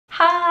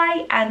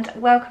Hi and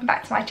welcome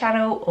back to my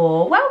channel,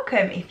 or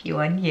welcome if you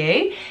are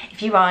new.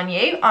 If you are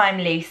new, I'm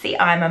Lucy.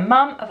 I'm a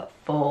mum of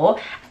 4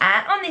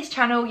 and on this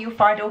channel you'll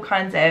find all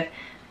kinds of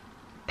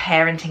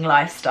parenting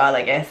lifestyle,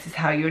 I guess is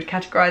how you would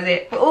categorise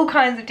it, but all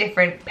kinds of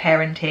different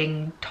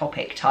parenting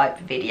topic type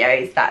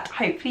videos that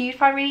hopefully you'd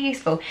find really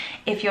useful.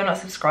 If you're not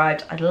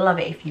subscribed, I'd love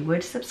it if you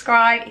would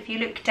subscribe. If you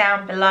look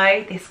down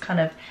below this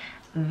kind of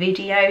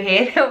video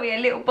here, there'll be a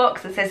little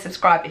box that says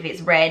subscribe. If it's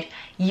red,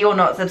 you're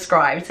not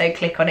subscribed, so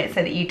click on it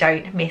so that you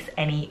don't miss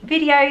any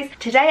videos.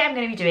 Today I'm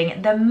going to be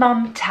doing the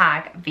mum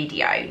tag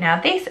video.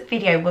 Now this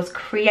video was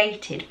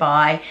created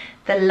by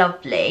the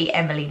lovely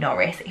Emily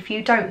Norris. If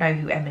you don't know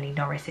who Emily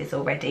Norris is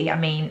already, I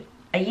mean,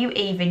 are you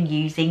even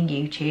using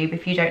YouTube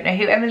if you don't know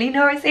who Emily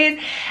Norris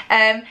is?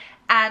 And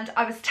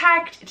I was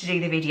tagged to do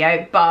the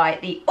video by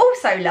the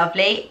also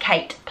lovely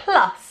Kate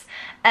Plus.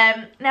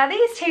 Now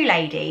these two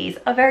ladies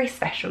are very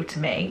special to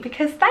me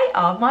because they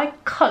are my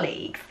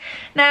colleagues.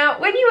 Now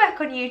when you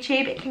work on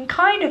YouTube it can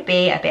kind of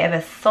be a bit of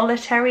a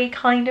solitary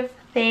kind of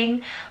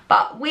thing,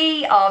 but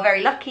we are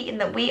very lucky in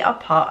that we are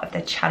part of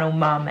the Channel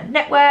Mum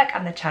network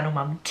and the Channel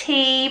Mum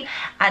team,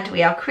 and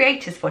we are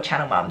creators for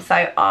Channel Mum. So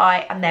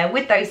I am there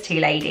with those two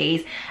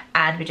ladies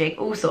and we're doing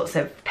all sorts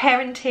of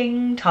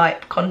parenting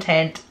type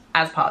content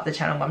as part of the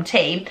Channel Mum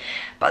team.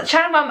 But the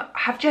Channel Mum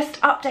have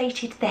just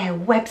updated their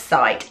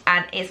website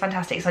and it's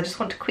fantastic, so I just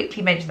want to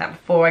quickly mention that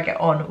before I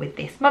get on with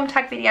this mum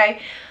tag video.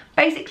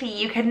 Basically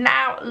you can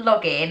now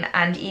log in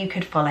and you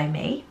could follow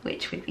me,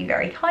 which would be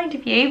very kind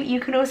of you. You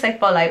can also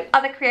follow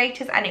other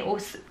creators and it will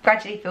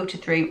gradually filter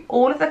through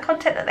all of the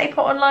content that they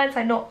put online,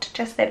 so not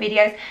just their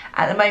videos.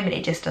 At the moment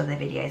it just does their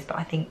videos, but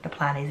I think the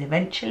plan is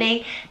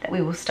eventually that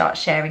we will start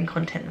sharing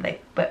content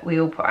that we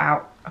will put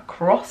out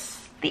across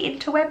the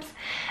interwebs.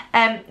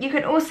 You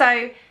can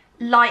also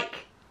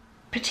like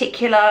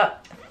particular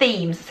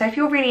themes, so if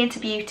you're really into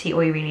beauty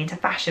or you're really into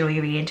fashion or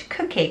you're really into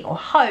cooking or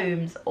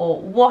homes or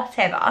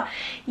whatever,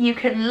 you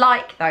can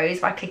like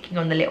those by clicking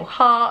on the little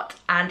heart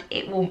and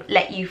it will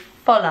let you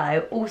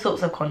follow all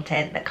sorts of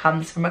content that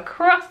comes from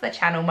across the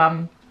Channel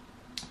Mum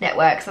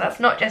network. So that's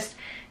not just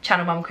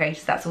Channel Mum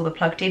creators, that's all the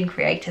plugged in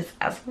creators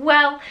as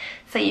well.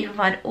 So you can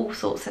find all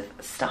sorts of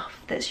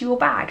stuff that's your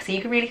bag, so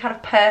you can really kind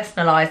of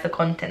personalise the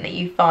content that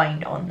you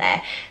find on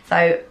there.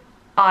 So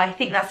I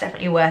think that's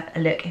definitely worth a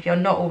look. If you're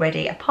not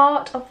already a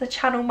part of the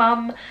Channel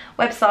Mum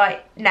website,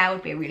 now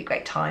would be a really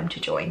great time to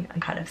join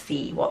and kind of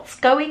see what's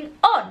going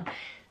on.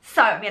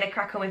 So I'm going to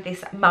crack on with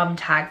this mum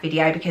tag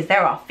video because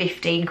there are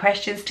 15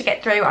 questions to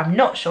get through. I'm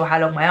not sure how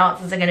long my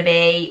answers are going to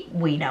be.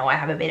 We know I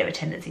have a bit of a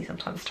tendency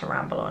sometimes to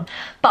ramble on,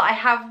 but I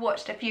have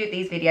watched a few of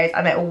these videos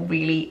and they're all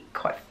really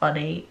quite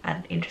funny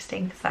and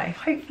interesting, so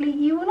hopefully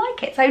you will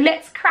like it. So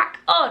let's crack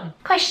on.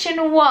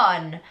 Question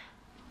 1,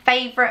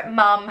 favourite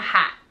mum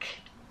hack.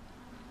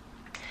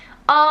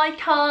 I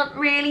can't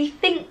really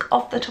think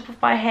off the top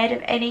of my head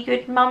of any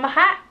good mum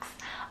hacks.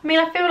 I mean,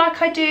 I feel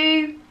like I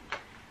do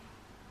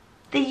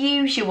the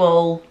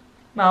usual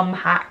mum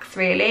hacks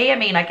really. I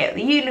mean, I get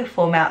the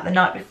uniform out the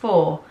night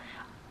before.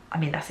 I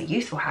mean, that's a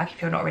useful hack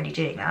if you're not already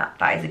doing that.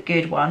 That is a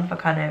good one for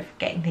kind of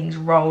getting things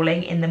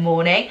rolling in the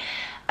morning.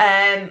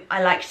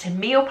 I like to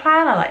meal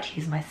plan. I like to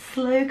use my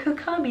slow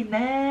cooker. I mean,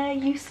 they're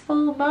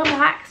useful mum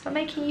hacks for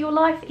making your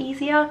life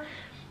easier.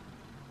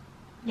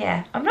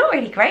 Yeah, I'm not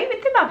really great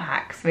with the mum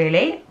hacks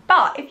really,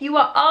 but if you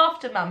are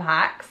after mum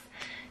hacks,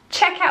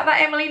 check out that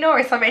Emily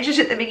Norris I mentioned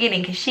at the beginning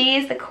because she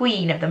is the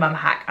queen of the mum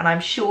hack and I'm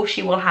sure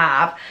she will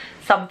have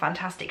some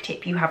fantastic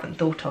tip you haven't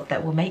thought of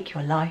that will make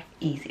your life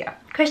easier.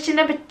 Question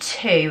number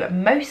 2,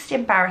 most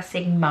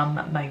embarrassing mum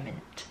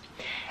moment.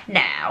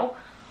 Now,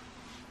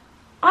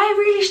 I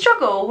really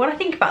struggle when I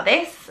think about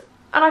this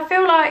and I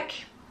feel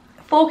like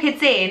 4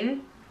 kids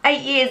in, 8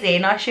 years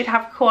in, I should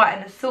have quite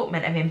an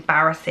assortment of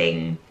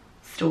embarrassing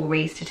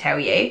stories to tell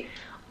you.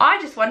 I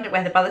just wonder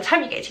whether by the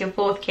time you get to your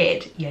 4th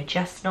kid, you're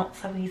just not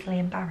so easily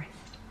embarrassed.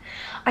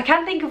 I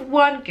can think of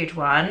one good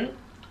one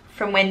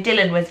from when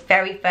Dylan was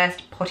very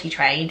first potty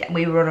trained and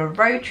we were on a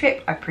road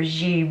trip. I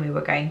presume we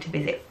were going to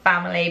visit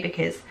family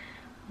because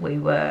we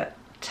were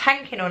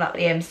tanking on up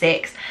the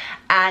M6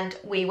 and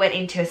we went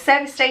into a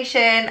service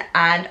station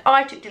and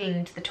I took Dylan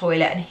into the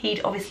toilet and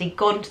he'd obviously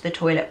gone to the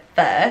toilet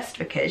first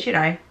because, you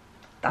know,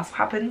 that's what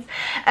happens.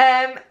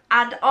 And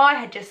I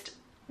had just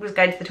was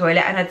going to the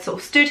toilet and had sort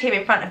of stood him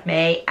in front of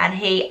me and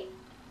he,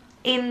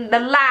 in the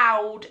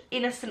loud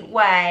innocent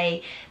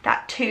way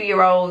that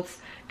 2-year-olds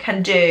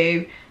can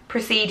do,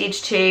 proceeded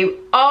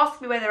to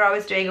ask me whether I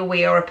was doing a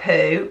wee or a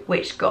poo,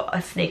 which got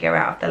a snigger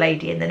out of the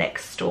lady in the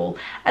next stall,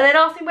 and then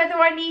asked me whether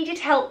I needed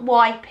help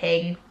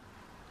wiping.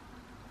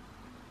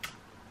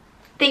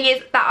 Thing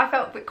is that I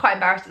felt quite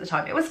embarrassed at the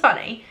time. It was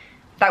funny.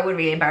 That wouldn't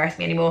really embarrass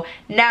me anymore.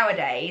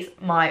 Nowadays,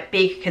 my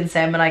big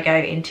concern when I go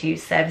into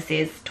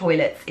services,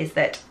 toilets, is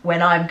that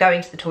when I'm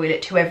going to the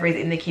toilet, whoever is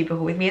in the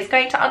cubicle with me is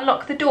going to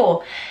unlock the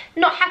door.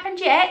 Not happened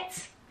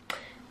yet.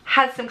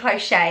 Had some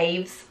close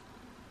shaves.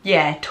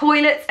 Yeah,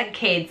 toilets and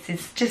kids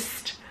is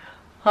just,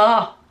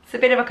 it's a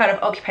bit of a kind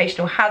of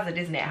occupational hazard,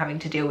 isn't it, having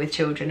to deal with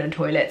children and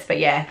toilets. But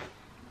yeah,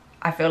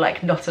 I feel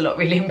like not a lot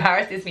really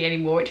embarrasses me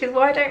anymore, which is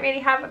why I don't really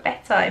have a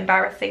better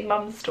embarrassing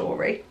mum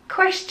story.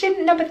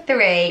 Question number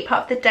 3,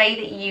 part of the day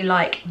that you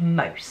like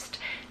most.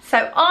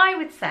 So I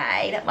would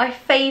say that my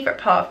favourite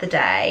part of the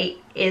day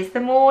is the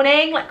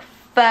morning, like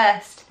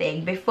first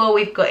thing, before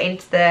we've got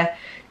into the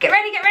get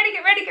ready, get ready,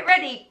 get ready, get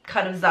ready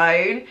kind of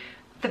zone.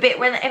 The bit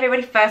when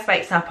everybody first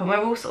wakes up and we're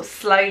all sort of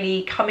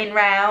slowly coming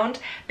round,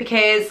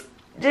 because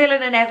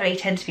Dylan and Everly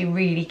tend to be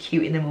really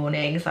cute in the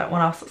mornings. Like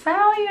when I'll sort of say,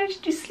 oh, you know,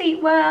 did you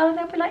sleep well? And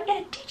they'll be like,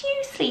 yeah, did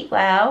you sleep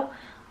well?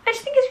 I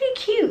just think it's really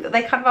cute that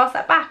they kind of ask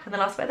that back and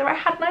they'll ask whether I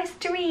had nice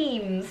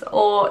dreams,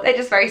 or they're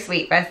just very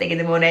sweet first thing in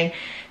the morning.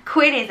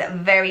 Quinn is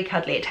very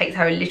cuddly. It takes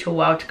her a little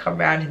while to come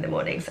round in the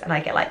mornings, and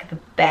I get like the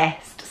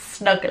best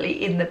snuggly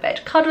in the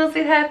bed cuddles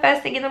with her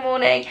first thing in the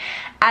morning.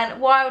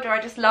 And Wylder,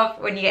 I just love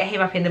when you get him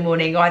up in the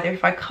morning, either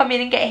if I come in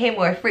and get him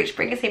or if Rich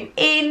brings him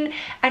in,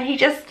 and he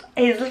just,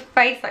 his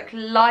face like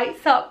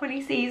lights up when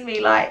he sees me,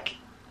 like,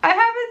 I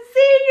haven't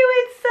seen you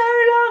in so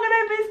long and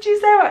I missed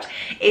you so much.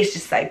 It's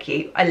just so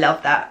cute. I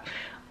love that.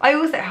 I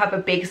also have a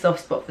big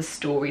soft spot for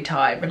story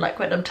time, and like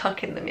when I'm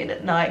tucking them in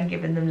at night and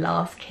giving them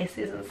last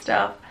kisses and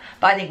stuff.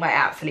 But I think my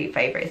absolute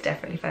favourite is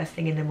definitely first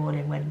thing in the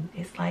morning when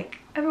it's like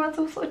everyone's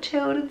all sort of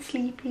chilled and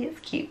sleepy. It's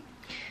cute.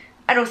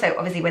 And also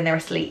obviously when they're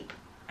asleep.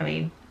 I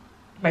mean,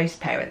 most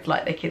parents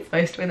like their kids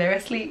most when they're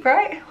asleep,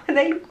 right? When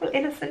they look all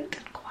innocent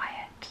and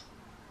quiet.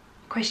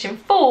 Question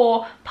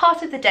 4,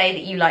 part of the day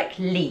that you like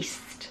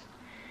least.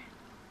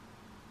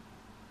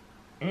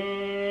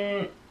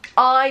 I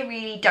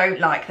really don't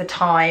like the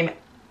time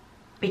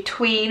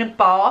between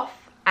bath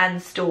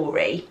and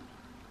story.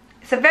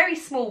 It's a very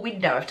small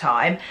window of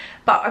time,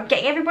 but I'm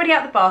getting everybody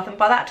out of the bath, and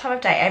by that time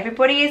of day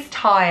everybody is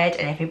tired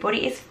and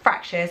everybody is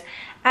fractious.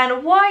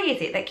 And why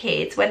is it that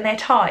kids, when they're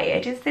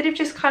tired, instead of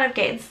just kind of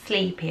getting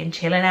sleepy and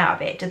chilling out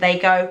of it, do they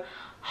go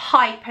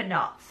hyper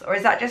nuts? Or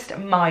is that just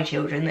my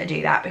children that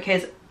do that?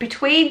 Because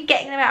between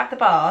getting them out of the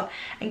bath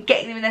and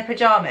getting them in their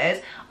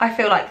pyjamas, I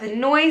feel like the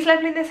noise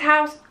level in this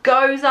house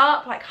goes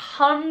up like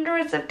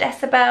hundreds of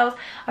decibels.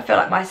 I feel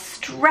like my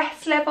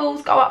stress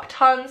levels go up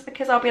tons,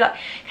 because I'll be like,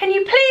 can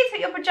you please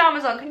put your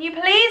pyjamas on? Can you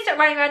please stop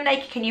running around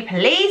naked? Can you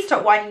please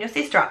stop winding your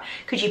sister up?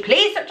 Could you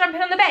please stop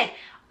jumping on the bed?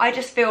 I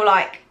just feel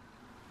like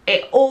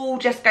it all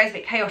just goes a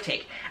bit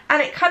chaotic,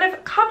 and it kind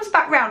of comes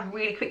back round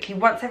really quickly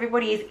once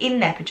everybody is in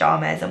their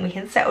pyjamas and we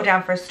can settle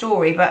down for a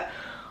story. But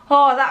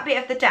oh, that bit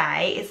of the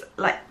day is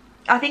like,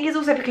 I think it's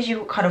also because you've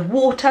got kind of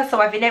water, so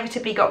I've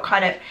inevitably got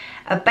kind of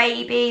a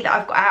baby that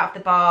I've got out of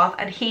the bath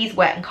and he's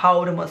wet and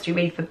cold and wants to be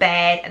ready for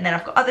bed, and then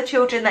I've got other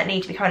children that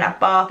need to be coming out of the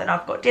bath, and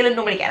I've got Dylan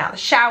normally getting out of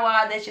the shower,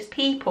 and there's just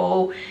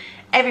people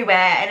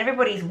everywhere and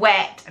everybody's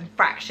wet and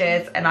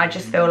fractious, and I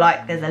just feel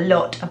like there's a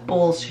lot of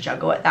balls to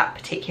juggle at that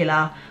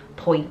particular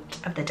point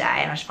of the day,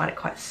 and I just find it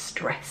quite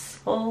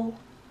stressful.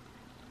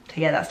 So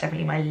yeah, that's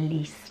definitely my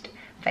least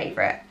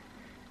favourite.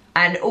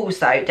 And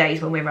also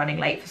days when we're running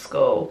late for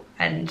school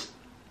and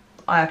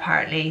I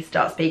apparently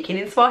start speaking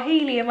in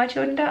Swahili and my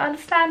children don't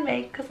understand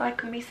me, because I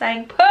can be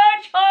saying put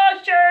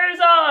your shoes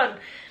on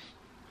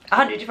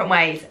 100 different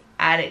ways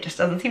and it just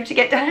doesn't seem to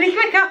get done any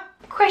quicker.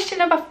 Question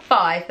number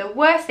 5, the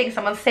worst thing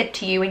someone said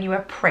to you when you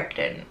were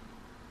pregnant.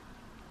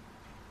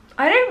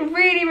 I don't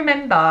really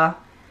remember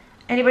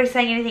anybody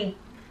saying anything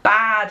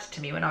bad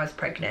to me when I was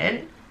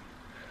pregnant.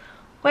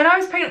 When I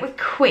was pregnant with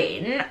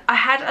Quinn, I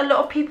had a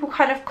lot of people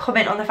kind of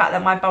comment on the fact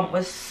that my bump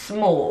was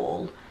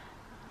small,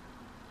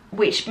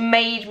 which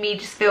made me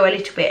just feel a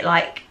little bit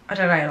like, I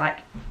don't know, like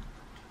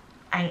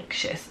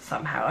anxious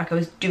somehow, like I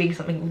was doing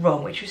something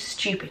wrong, which was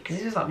stupid because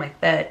this was like my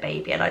 3rd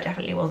baby and I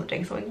definitely wasn't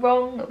doing something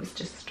wrong. It was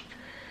just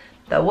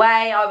the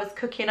way I was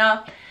cooking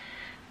her.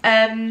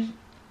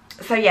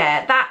 So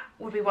yeah, that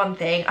would be one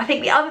thing. I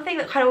think the other thing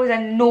that kind of always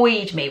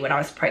annoyed me when I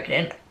was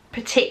pregnant,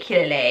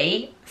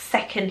 particularly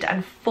 2nd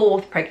and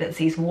 4th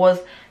pregnancies, was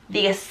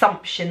the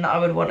assumption that I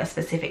would want a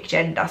specific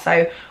gender.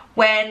 So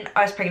when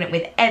I was pregnant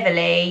with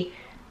Everly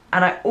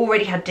and I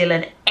already had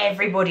Dylan,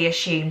 everybody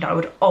assumed I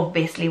would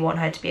obviously want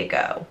her to be a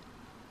girl.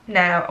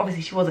 Now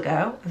obviously she was a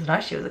girl, it was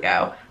nice she was a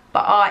girl,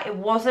 but it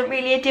wasn't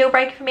really a deal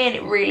breaker for me, and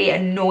it really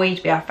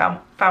annoyed me. I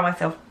found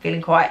myself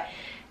feeling quite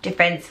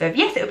defensive of,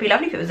 yes, it would be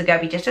lovely if it was a girl,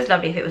 it'd be just as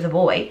lovely if it was a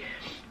boy.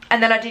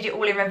 And then I did it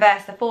all in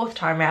reverse the 4th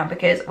time round,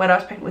 because when I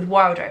was pregnant with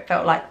Wylder, it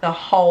felt like the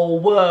whole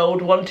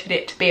world wanted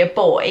it to be a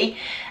boy.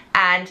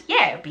 And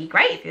yeah, it would be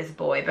great if it was a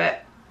boy,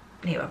 but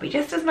it would be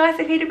just as nice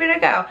if he'd have been a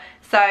girl.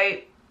 So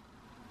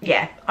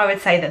yeah, I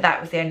would say that that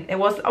was the end. I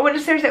wouldn't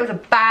necessarily say it was a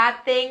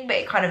bad thing, but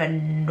it kind of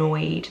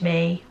annoyed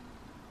me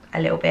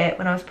a little bit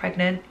when I was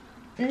pregnant.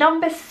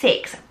 Number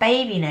 6,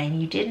 baby name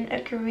you didn't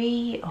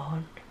agree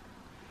on.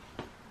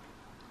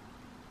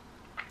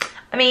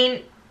 I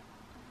mean,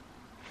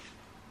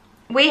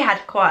 we had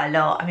quite a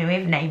lot. I mean,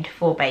 we've named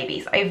 4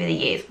 babies over the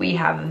years. We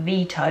have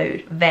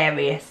vetoed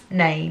various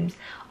names.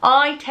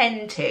 I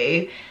tend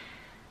to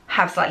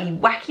have slightly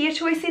wackier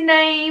choice in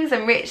names,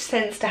 and Rich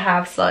tends to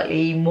have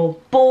slightly more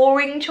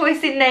boring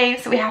choice in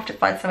names, so we have to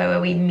find somewhere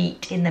where we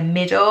meet in the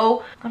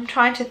middle. I'm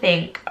trying to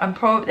think.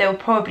 There were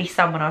probably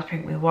some when I was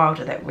pregnant with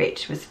Wylder that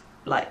Rich was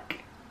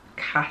like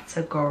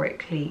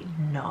categorically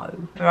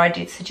no. But I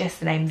did suggest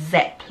the name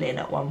Zeppelin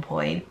at one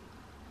point.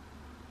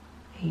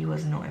 He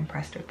was not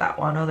impressed with that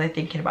one, although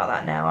thinking about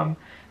that now, I'm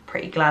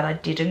pretty glad I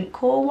didn't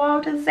call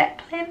Wylder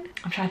Zeppelin.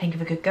 I'm trying to think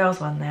of a good girls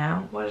one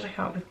now. What did I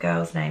come up with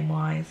girls name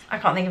wise? I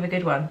can't think of a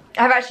good one.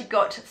 I've actually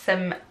got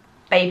some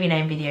baby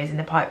name videos in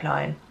the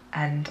pipeline,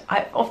 and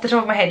I, off the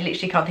top of my head,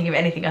 literally can't think of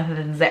anything other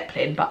than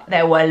Zeppelin, but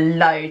there were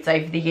loads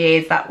over the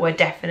years that were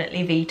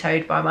definitely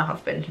vetoed by my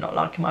husband, not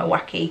liking my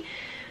wacky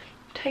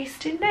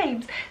taste in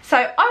names.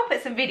 So I'll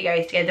put some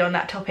videos together on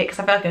that topic because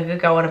I feel like I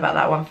could go on about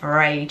that one for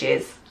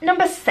ages.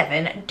 Number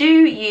 7, do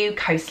you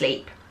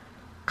co-sleep?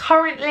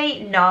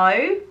 Currently,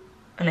 no,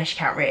 unless you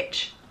count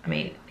Rich. I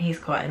mean, he's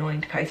quite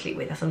annoying to co-sleep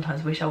with. I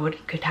sometimes wish I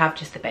could have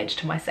just the bed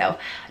to myself.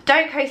 I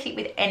don't co-sleep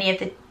with any of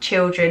the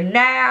children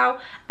now.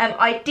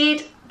 I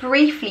did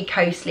briefly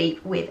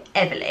co-sleep with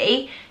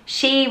Everly.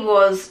 She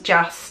was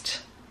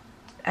just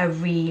a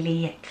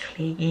really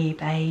clingy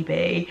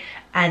baby,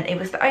 and it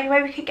was the only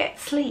way we could get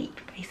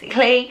sleep,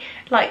 basically.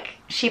 Like,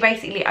 she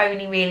basically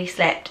only really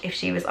slept if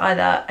she was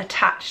either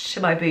attached to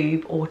my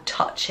boob or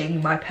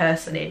touching my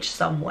personage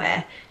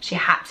somewhere. She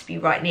had to be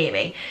right near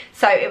me.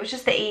 So it was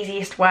just the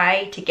easiest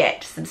way to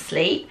get some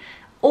sleep.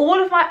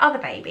 All of my other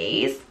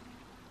babies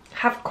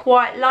have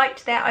quite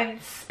liked their own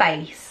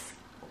space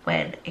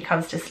when it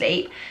comes to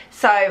sleep.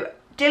 So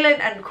Dylan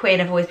and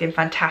Quinn have always been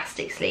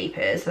fantastic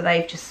sleepers, so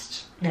they've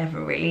just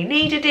never really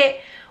needed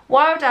it.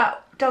 Wylder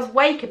does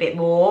wake a bit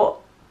more,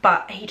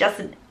 but he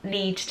doesn't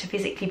need to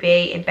physically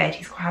be in bed.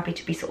 He's quite happy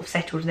to be sort of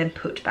settled and then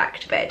put back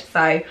to bed.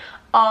 So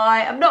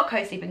I am not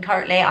co-sleeping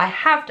currently. I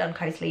have done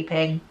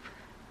co-sleeping.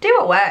 Do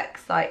what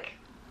works. Like,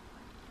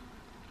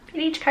 you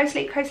need to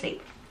co-sleep,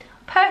 co-sleep.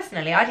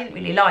 Personally, I didn't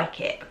really like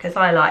it because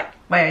I like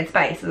my own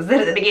space. As I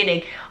said at the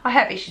beginning, I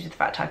have issues with the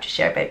fact I have to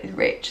share a bed with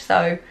Rich.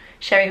 So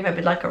sharing a bed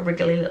with like a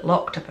wriggly little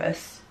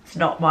octopus, it's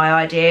not my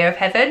idea of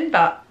heaven,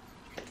 but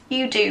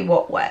you do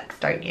what works,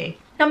 don't you?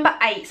 Number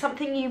 8,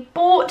 something you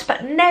bought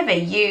but never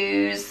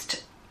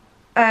used.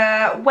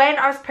 When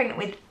I was pregnant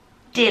with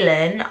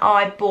Dylan,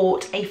 I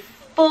bought a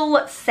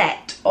full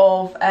set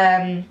of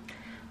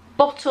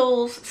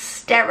bottles,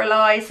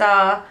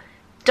 steriliser,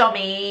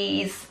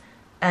 dummies,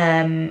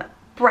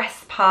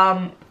 breast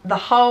pump, the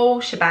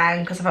whole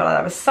shebang, because I felt like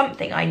that was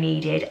something I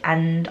needed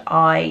and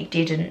I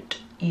didn't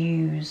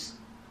use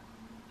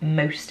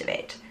most of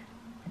it.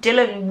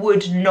 Dylan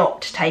would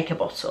not take a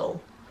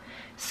bottle.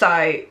 So,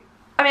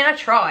 I mean, I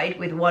tried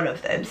with one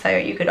of them, so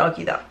you could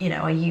argue that, you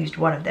know, I used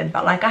one of them,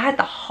 but like I had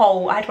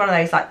one of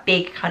those like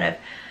big kind of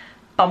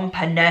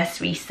bumper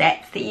nursery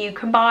sets that you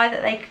can buy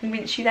that they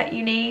convince you that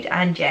you need,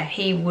 and yeah,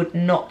 he would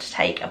not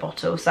take a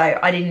bottle, so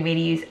I didn't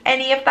really use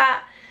any of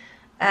that.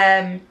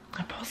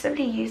 I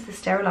possibly used the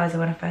steriliser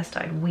when I first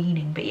started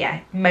weaning, but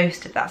yeah,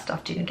 most of that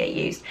stuff didn't get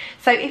used.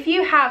 So if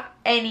you have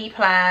any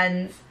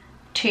plans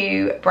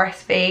to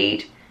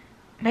breastfeed,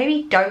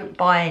 maybe don't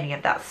buy any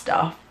of that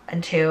stuff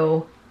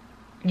until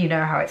you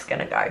know how it's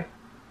gonna go,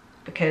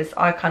 because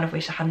I kind of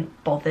wish I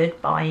hadn't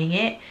bothered buying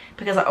it,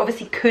 because I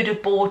obviously could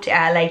have bought it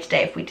at a later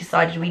date if we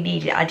decided we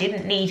needed it. I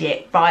didn't need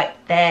it right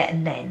there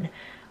and then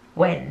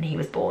when he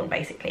was born,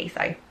 basically.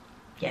 So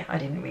yeah, I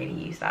didn't really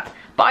use that.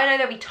 But I know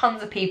there'll be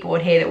tons of people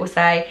on here that will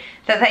say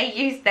that they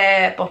use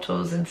their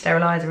bottles and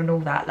steriliser and all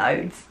that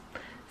loads.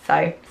 So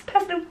it's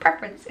personal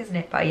preference, isn't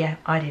it? But yeah,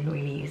 I didn't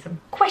really use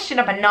them. Question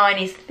number 9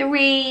 is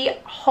 3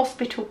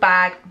 hospital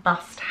bag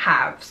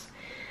must-haves.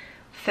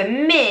 For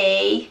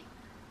me,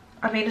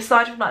 I mean,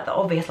 aside from like the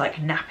obvious like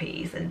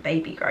nappies and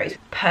baby grows,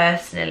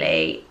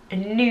 personally, a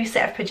new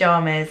set of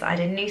pyjamas. I had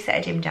a new set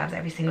of gym jams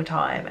every single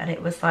time, and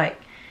it was like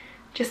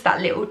just that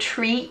little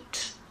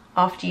treat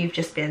after you've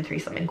just been through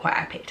something quite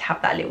epic. To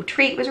have that little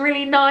treat was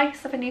really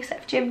nice, of a new set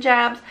of gym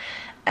jams.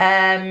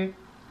 What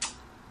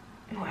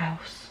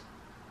else?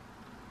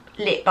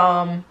 Lip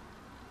balm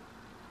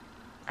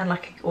and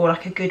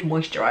like a good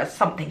moisturiser,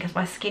 something, because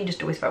my skin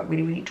just always felt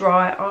really, really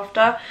dry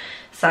after.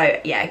 So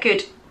yeah,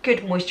 good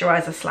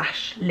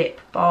moisturiser /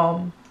 lip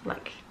balm,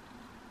 like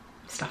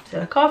stuff to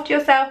look after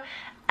yourself.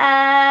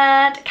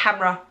 And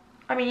camera.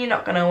 I mean, you're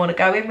not going to want to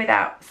go in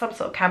without some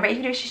sort of camera,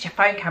 even if it's just your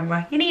phone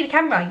camera. You need a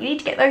camera. You need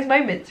to get those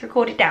moments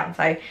recorded down.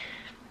 So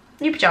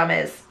new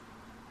pyjamas,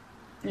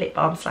 lip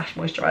balm /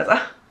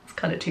 moisturiser. It's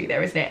kind of 2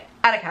 there, isn't it?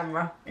 And a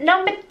camera.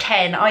 Number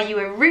 10, are you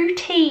a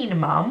routine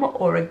mum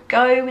or a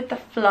go with the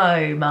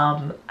flow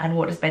mum? And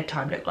what does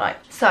bedtime look like?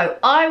 So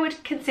I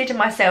would consider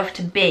myself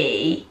to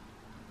be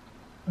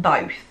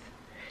both.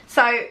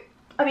 So,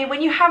 I mean,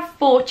 when you have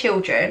 4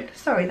 children,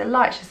 sorry, the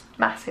light just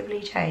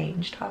massively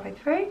changed halfway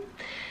through.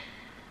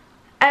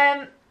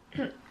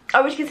 I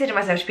would consider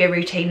myself to be a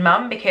routine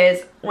mum,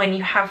 because when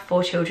you have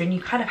 4 children,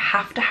 you kind of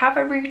have to have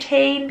a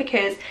routine,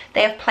 because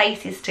they have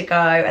places to go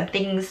and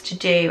things to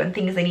do and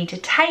things they need to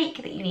take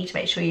that you need to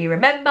make sure you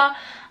remember,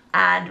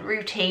 and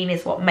routine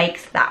is what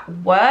makes that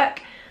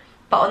work.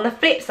 But on the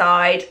flip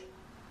side,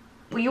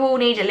 you all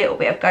need a little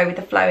bit of go with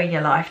the flow in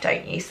your life,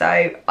 don't you?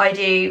 So I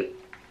do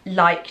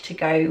like to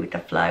go with the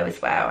flow as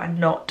well, and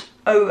not,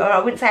 I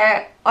wouldn't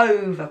say I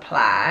over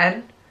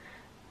plan,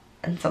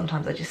 and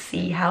sometimes I just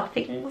see how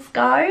things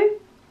go.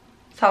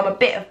 So I'm a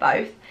bit of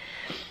both.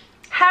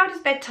 How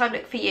does bedtime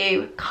look for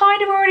you?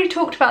 Kind of already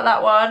talked about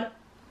that one.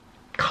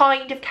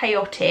 Kind of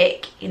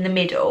chaotic in the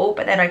middle,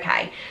 but then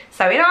okay.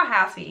 So in our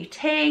house we do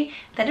tea,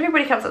 then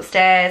everybody comes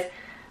upstairs,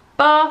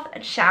 bath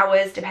and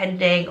showers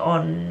depending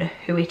on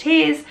who it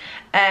is,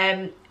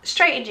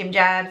 straight in gym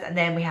jams, and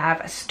then we have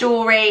a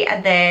story,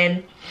 and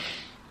then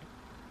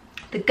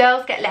the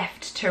girls get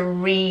left to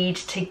read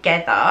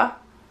together,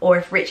 or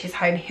if Rich is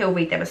home he'll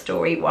read them a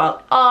story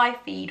while I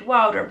feed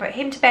Wylder and put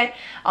him to bed.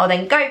 I'll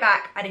then go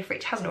back, and if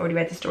Rich hasn't already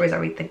read the stories,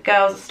 I'll read the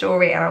girls a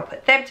story and I'll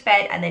put them to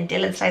bed, and then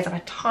Dylan stays up a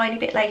tiny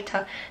bit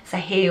later, so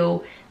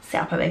he'll sit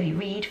up and maybe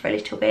read for a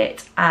little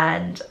bit,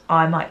 and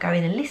I might go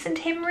in and listen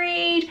to him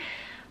read.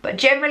 But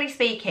generally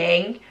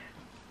speaking,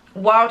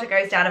 Wylder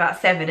goes down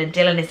about 7 and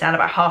Dylan is down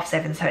about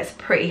 7:30, so it's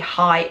pretty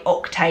high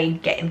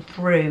octane getting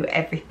through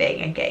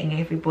everything and getting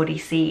everybody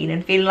seen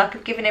and feeling like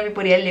I've given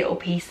everybody a little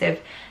piece of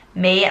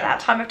me at that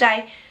time of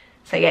day.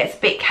 So yeah, it's a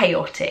bit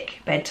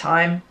chaotic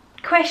bedtime.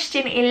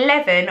 Question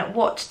 11,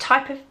 what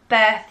type of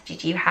birth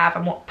did you have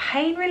and what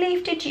pain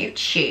relief did you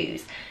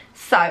choose?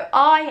 So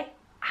I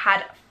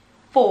had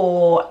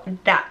 4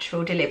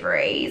 natural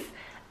deliveries.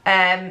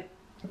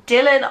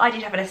 Dylan, I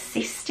did have an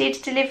assisted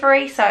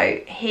delivery, so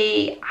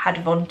he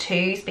had Von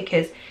 2s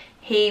because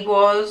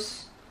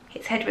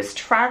his head was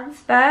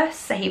transverse,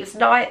 so he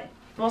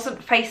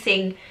wasn't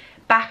facing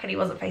back and he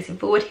wasn't facing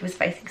forward, he was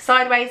facing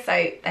sideways, so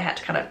they had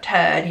to kind of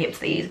turn him, so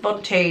they used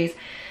Von 2s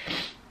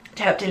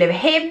to help deliver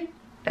him.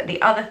 But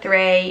the other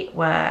 3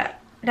 were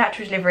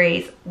natural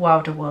deliveries.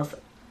 Wylder was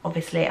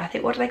obviously, I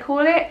think, what do they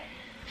call it?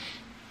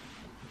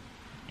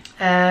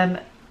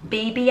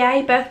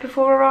 BBA, birth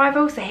before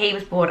arrival, so he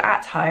was born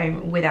at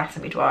home without a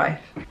midwife.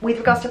 With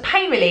regards to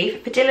pain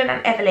relief, for Dylan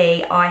and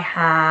Everly, I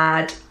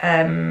had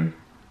an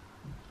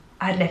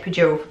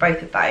epidural for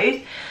both of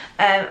those.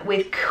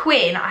 With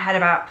Quinn, I had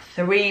about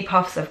 3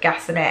 puffs of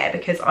gas and air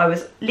because I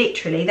was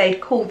literally,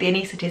 they'd called the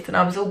anaesthetist and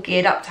I was all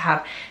geared up to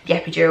have the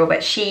epidural,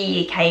 but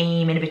she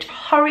came in a bit of a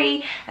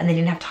hurry and they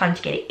didn't have time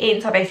to get it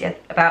in, so I basically had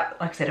about,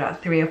 like I said,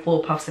 about 3 or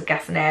 4 puffs of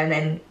gas and air, and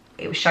then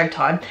it was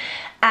showtime.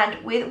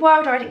 And with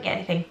Wylder, I didn't get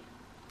anything.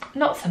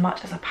 Not so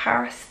much as a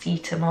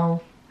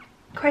paracetamol.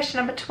 Question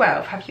number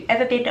 12, have you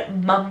ever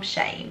been mum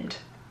shamed?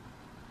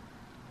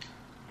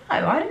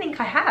 No, I don't think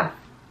I have.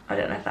 I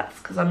don't know if that's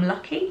because I'm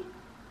lucky.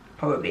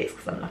 Probably it's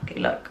because I'm lucky,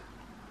 look.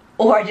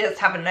 Or I just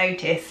haven't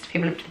noticed.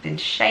 People have just been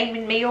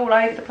shaming me all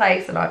over the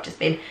place and I've just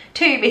been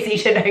too busy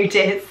to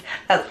notice.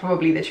 That's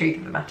probably the truth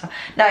of the matter.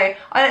 No,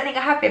 I don't think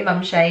I have been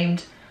mum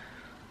shamed.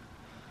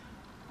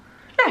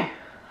 No,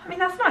 I mean,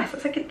 that's nice.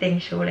 That's a good thing,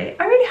 surely.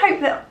 I really hope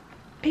that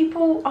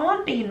people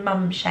aren't being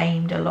mum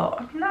shamed a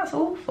lot. I mean, that's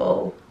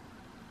awful.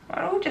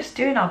 We're all just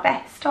doing our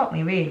best, aren't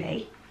we,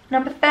 really?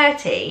 Number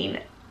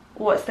 13,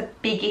 what's the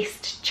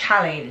biggest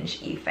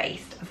challenge you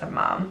faced as a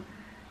mum?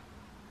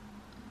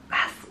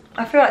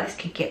 I feel like this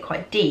could get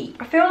quite deep.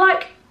 I feel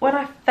like when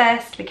I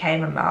first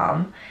became a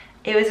mum,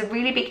 it was a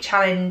really big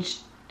challenge.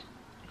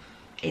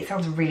 It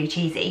sounds really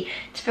cheesy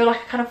to feel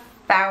like I kind of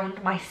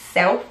found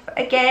myself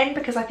again,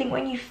 because I think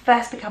when you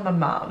first become a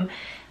mum,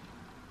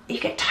 you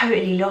get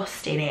totally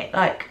lost in it.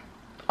 Like,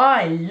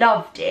 I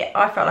loved it.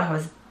 I felt like I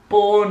was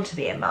born to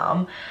be a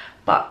mum,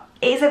 but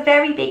it's a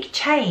very big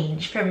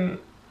change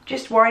from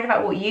just worrying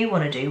about what you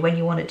want to do when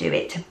you want to do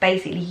it to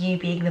basically you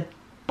being the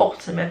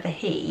bottom of the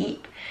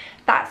heap.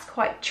 That's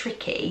quite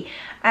tricky.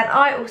 And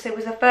I also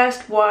was the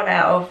first one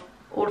out of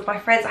all of my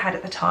friends I had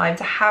at the time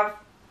to have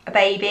a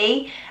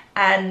baby,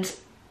 and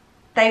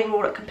they were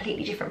all at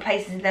completely different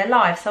places in their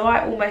lives, so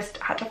I almost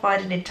had to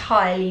find an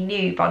entirely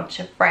new bunch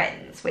of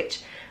friends,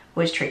 which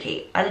was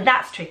tricky. And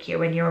that's trickier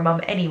when you're a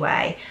mum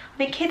anyway. I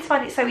mean, kids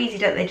find it so easy,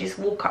 don't they? Just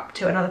walk up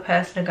to another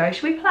person and go,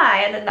 should we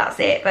play? And then that's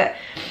it. But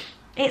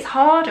it's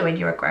harder when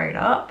you're a grown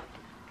up.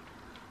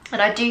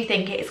 And I do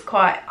think it's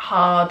quite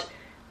hard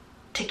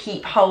to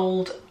keep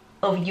hold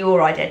of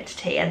your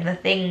identity and the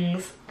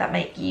things that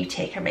make you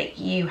tick and make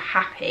you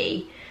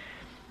happy.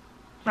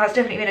 That's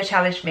definitely been a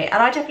challenge for me,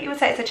 and I definitely would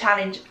say it's a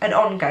challenge, an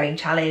ongoing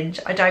challenge.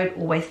 I don't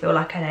always feel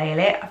like I nail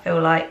it. I feel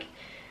like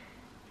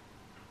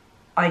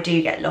I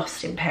do get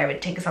lost in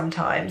parenting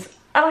sometimes,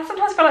 and I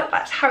sometimes feel like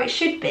that's how it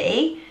should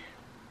be,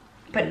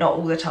 but not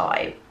all the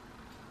time.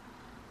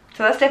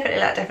 So that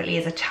definitely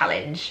is a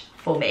challenge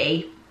for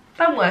me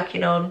that I'm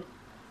working on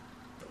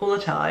all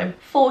the time.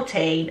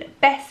 14,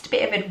 best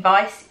bit of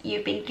advice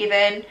you've been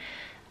given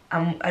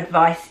and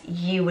advice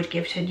you would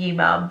give to a new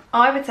mum.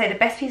 I would say the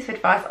best piece of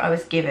advice I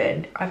was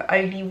given, I've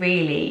only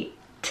really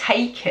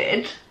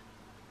taken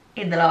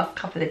in the last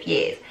couple of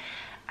years,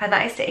 and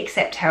that is to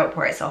accept help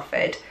where it's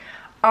offered.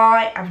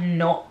 I am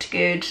not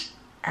good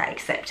at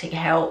accepting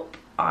help.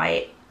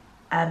 I'm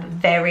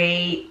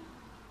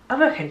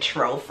a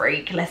control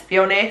freak, let's be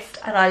honest,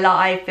 and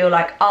I feel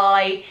like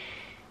no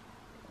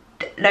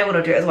one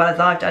will do it as well as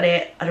I've done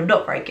it, and I'm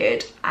not very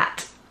good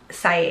at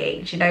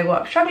saying, do you know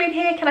what, I'm struggling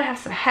here, can I have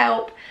some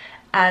help?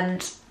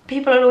 And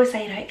people will always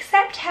say, you know,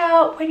 accept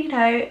help when, you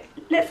know,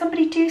 let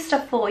somebody do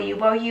stuff for you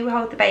while you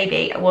hold the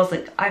baby.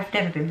 I've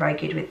never been very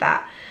good with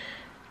that,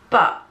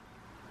 but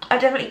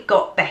I've definitely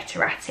got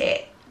better at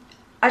it.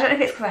 I don't know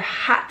if it's because I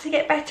had to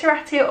get better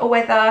at it or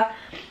whether,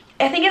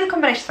 I think it's a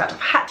combination of that. I've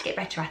had to get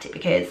better at it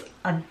because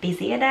I'm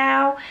busier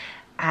now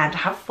and I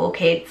have 4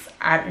 kids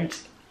and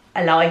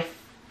a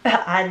life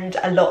and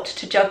a lot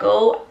to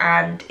juggle,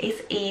 and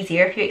it's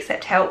easier if you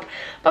accept help.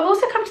 But I've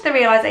also come to the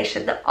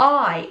realisation that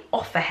I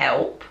offer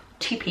help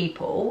to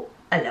people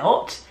a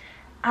lot,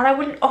 and I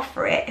wouldn't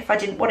offer it if I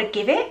didn't want to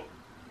give it.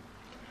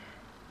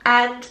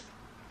 And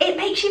it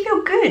makes you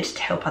feel good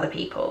to help other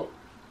people.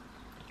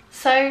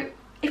 So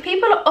if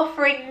people are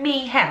offering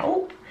me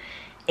help,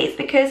 it's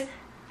because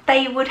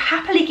they would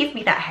happily give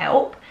me that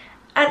help.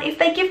 And if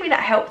they give me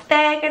that help,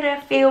 they're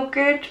gonna feel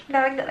good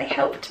knowing that they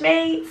helped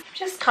me. I've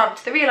just come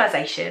to the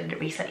realisation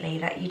recently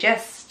that you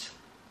just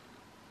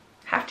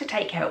have to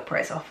take help where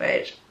it's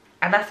offered,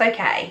 and that's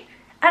okay.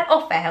 And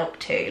offer help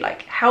too,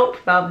 like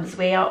help mums,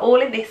 we are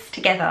all in this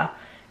together,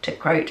 to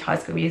quote High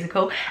School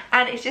Musical,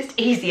 and it's just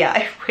easier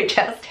if we're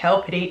just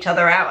helping each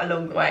other out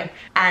along the way.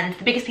 And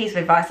the biggest piece of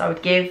advice I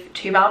would give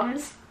to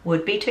mums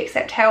would be to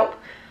accept help,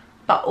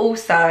 but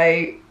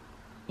also,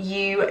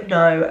 you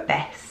know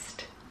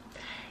best.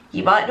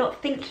 You might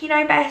not think you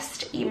know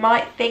best, you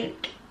might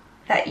think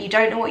that you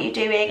don't know what you're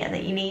doing and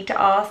that you need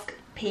to ask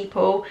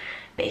people,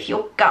 but if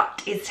your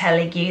gut is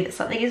telling you that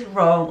something is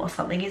wrong or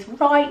something is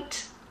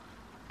right,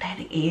 then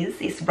it is.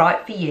 It's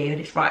right for you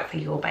and it's right for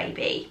your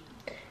baby.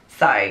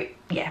 So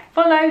yeah,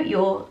 follow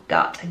your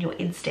gut and your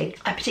instinct.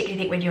 I particularly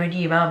think when you're a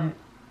new mum,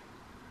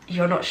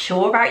 you're not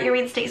sure about your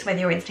instincts, whether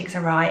your instincts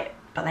are right,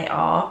 but they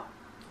are.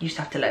 You just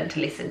have to learn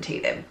to listen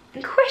to them.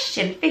 And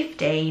question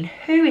 15,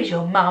 who is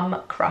your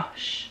mum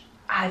crush?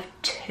 I have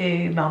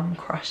 2 mum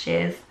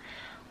crushes.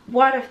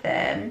 One of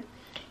them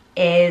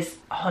is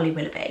Holly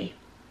Willoughby.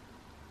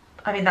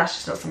 I mean, that's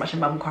just not so much a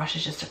mum crush,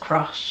 it's just a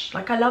crush.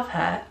 Like, I love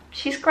her.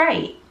 She's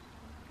great.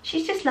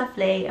 She's just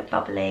lovely and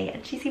bubbly,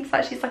 and she seems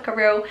like she's like a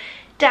real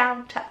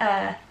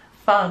down-to-earth,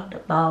 fun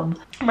mum.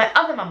 My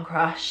other mum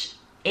crush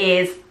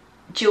is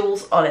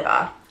Jules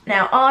Oliver.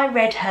 Now, I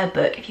read her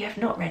book. If you have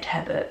not read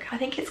her book, I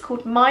think it's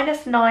called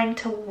 -9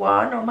 to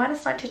 1 or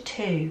 -9 to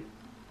 2.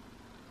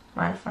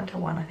 -9 to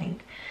 1, I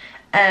think.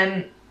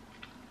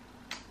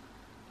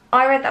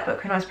 I read that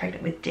book when I was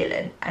pregnant with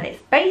Dylan, and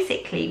it's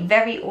basically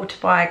very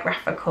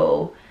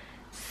autobiographical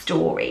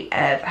story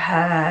of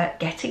her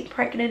getting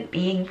pregnant,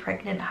 being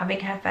pregnant,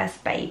 having her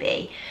first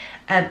baby.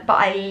 But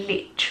I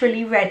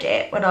literally read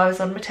it when I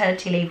was on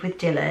maternity leave with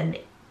Dylan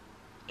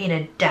in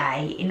a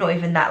day, not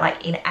even that,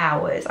 like in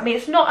hours. I mean,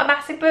 it's not a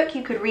massive book,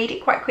 you could read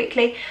it quite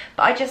quickly,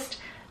 but I just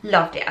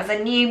loved it. As a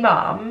new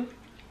mum,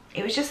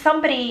 it was just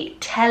somebody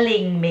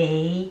telling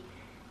me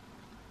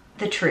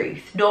the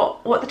truth,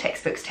 not what the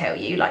textbooks tell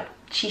you. Like,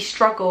 she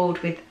struggled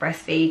with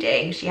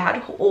breastfeeding, she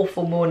had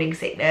awful morning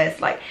sickness,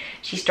 like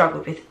she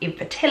struggled with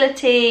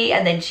infertility,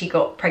 and then she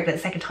got pregnant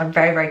the second time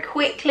very, very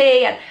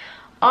quickly, and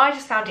I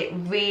just found it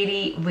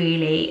really,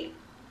 really,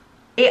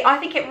 I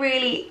think it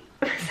really,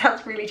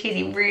 sounds really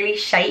cheesy, really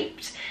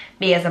shaped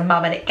me as a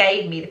mum, and it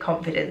gave me the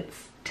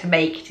confidence to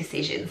make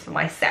decisions for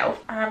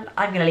myself. And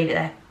I'm gonna leave it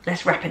there.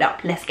 Let's wrap it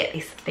up. Let's get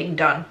this thing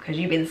done, because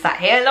you've been sat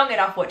here long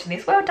enough watching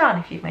this. Well done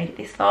if you've made it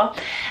this far.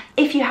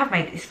 If you have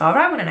made it this far,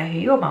 I want to know who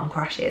your mum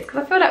crush is,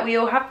 because I feel like we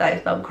all have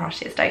those mum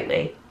crushes, don't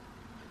we?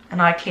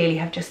 And I clearly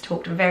have just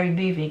talked very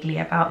movingly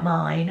about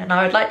mine, and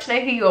I would like to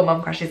know who your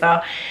mum crushes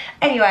are.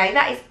 Anyway,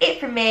 that is it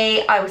from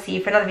me. I will see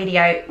you for another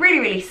video really,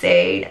 really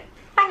soon.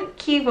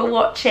 Thank you for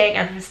watching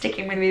and for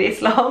sticking with me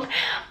this long.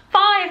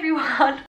 Bye everyone.